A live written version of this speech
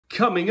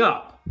Coming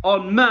up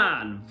on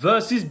Man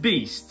vs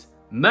Beast,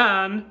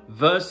 Man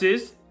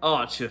vs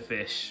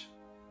Archerfish.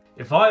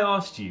 If I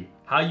asked you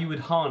how you would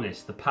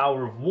harness the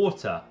power of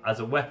water as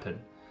a weapon,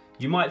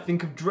 you might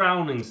think of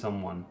drowning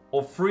someone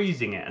or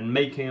freezing it and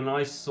making an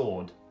ice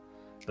sword.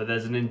 But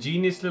there's an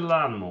ingenious little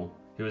animal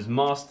who has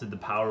mastered the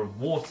power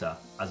of water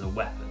as a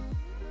weapon.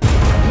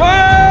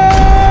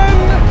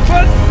 Man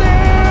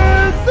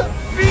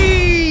vs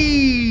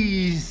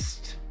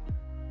Beast!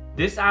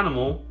 This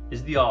animal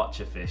is the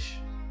Archerfish.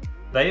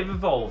 They have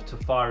evolved to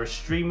fire a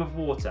stream of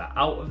water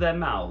out of their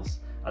mouths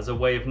as a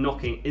way of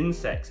knocking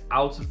insects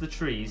out of the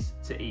trees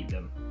to eat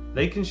them.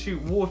 They can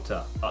shoot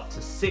water up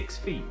to 6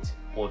 feet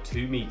or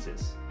 2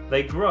 meters.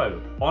 They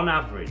grow, on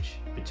average,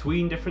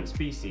 between different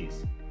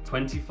species,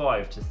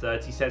 25 to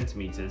 30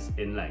 centimeters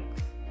in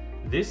length.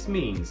 This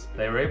means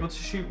they are able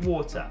to shoot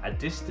water a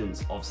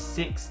distance of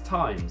 6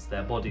 times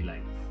their body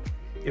length.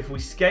 If we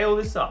scale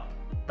this up,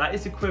 that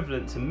is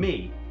equivalent to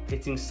me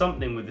hitting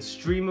something with a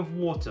stream of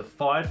water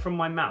fired from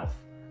my mouth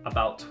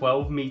about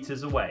 12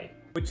 meters away,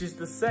 which is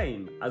the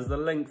same as the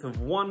length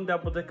of one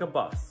double-decker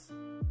bus,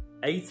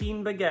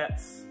 18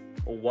 baguettes,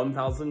 or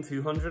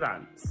 1,200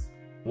 ants.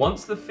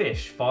 Once the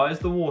fish fires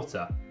the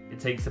water, it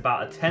takes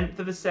about 1/10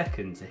 of a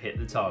second to hit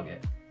the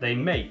target. They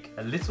make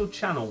a little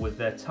channel with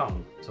their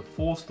tongue to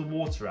force the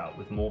water out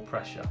with more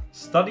pressure.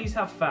 Studies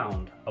have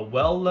found a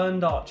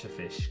well-learned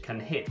archerfish can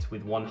hit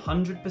with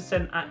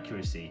 100%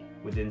 accuracy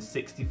within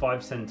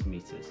 65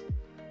 centimeters.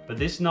 But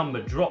this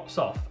number drops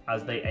off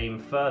as they aim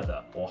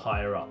further or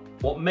higher up.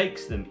 What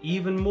makes them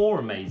even more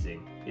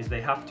amazing is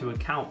they have to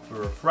account for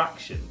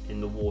refraction in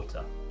the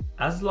water.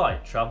 As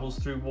light travels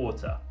through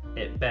water,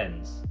 it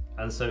bends,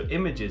 and so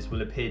images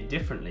will appear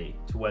differently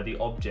to where the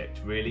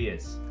object really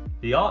is.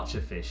 The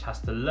archerfish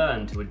has to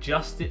learn to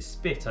adjust its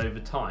spit over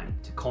time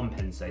to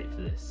compensate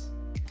for this.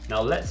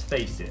 Now let's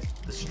face it,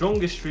 the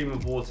strongest stream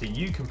of water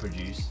you can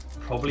produce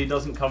probably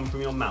doesn't come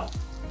from your mouth,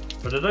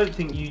 but I don't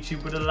think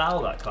YouTube would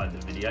allow that kind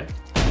of video.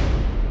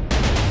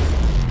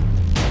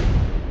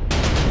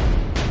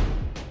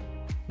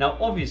 Now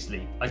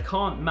obviously, I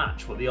can't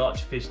match what the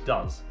archerfish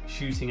does,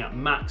 shooting at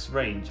max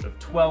range of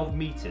 12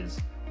 meters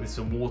with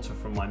some water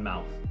from my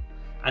mouth.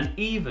 And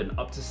even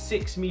up to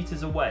 6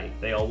 meters away,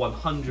 they are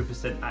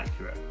 100%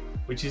 accurate,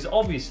 which is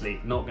obviously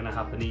not going to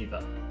happen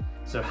either.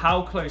 So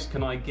how close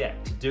can I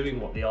get to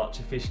doing what the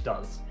archerfish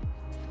does?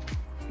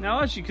 Now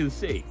as you can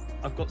see,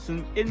 I've got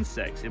some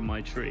insects in my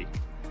tree.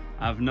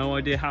 I have no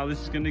idea how this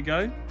is going to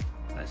go.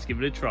 Let's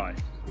give it a try.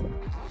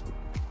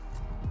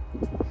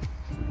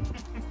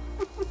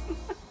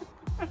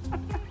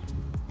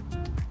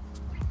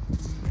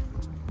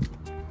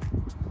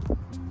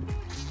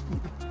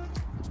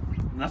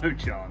 No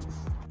chance.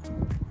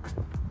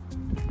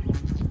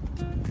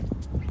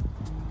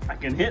 I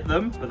can hit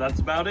them, but that's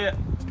about it.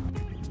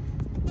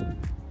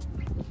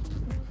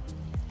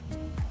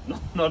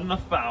 Not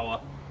enough power.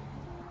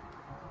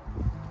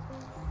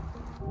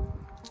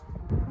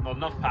 Not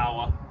enough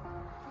power.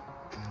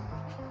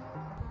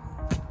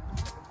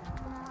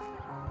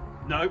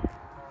 Nope.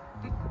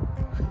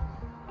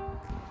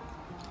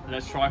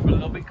 Let's try for a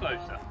little bit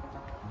closer.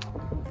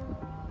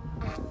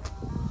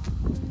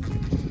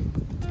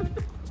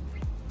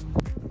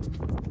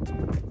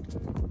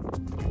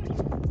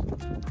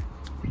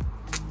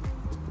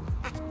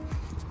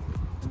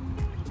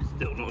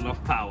 Still not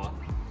enough power.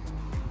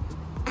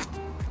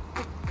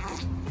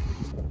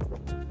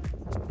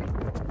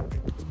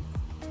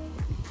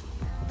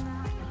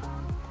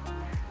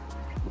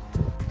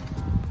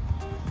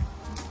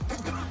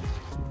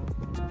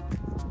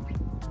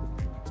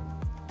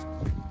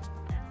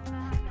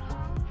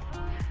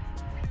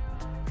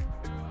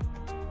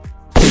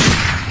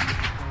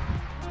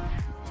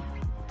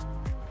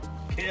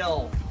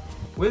 Kill!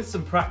 With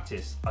some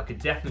practice, I could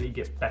definitely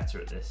get better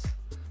at this.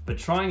 But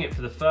trying it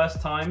for the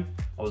first time,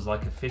 I was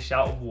like a fish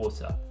out of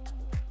water.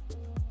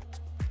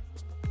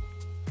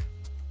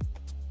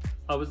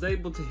 I was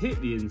able to hit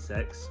the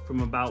insects from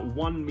about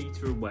 1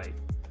 meter away,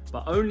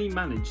 but only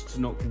managed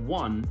to knock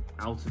one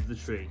out of the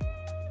tree.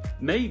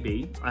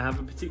 Maybe I have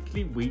a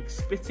particularly weak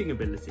spitting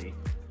ability,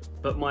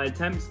 but my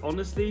attempts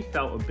honestly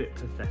felt a bit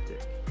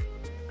pathetic.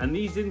 And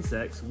these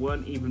insects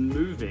weren't even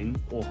moving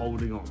or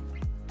holding on.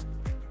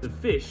 The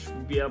fish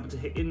would be able to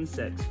hit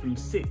insects from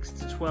 6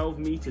 to 12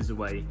 meters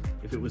away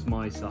if it was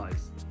my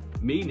size,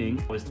 meaning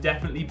I was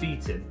definitely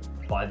beaten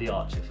by the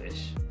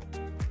archerfish.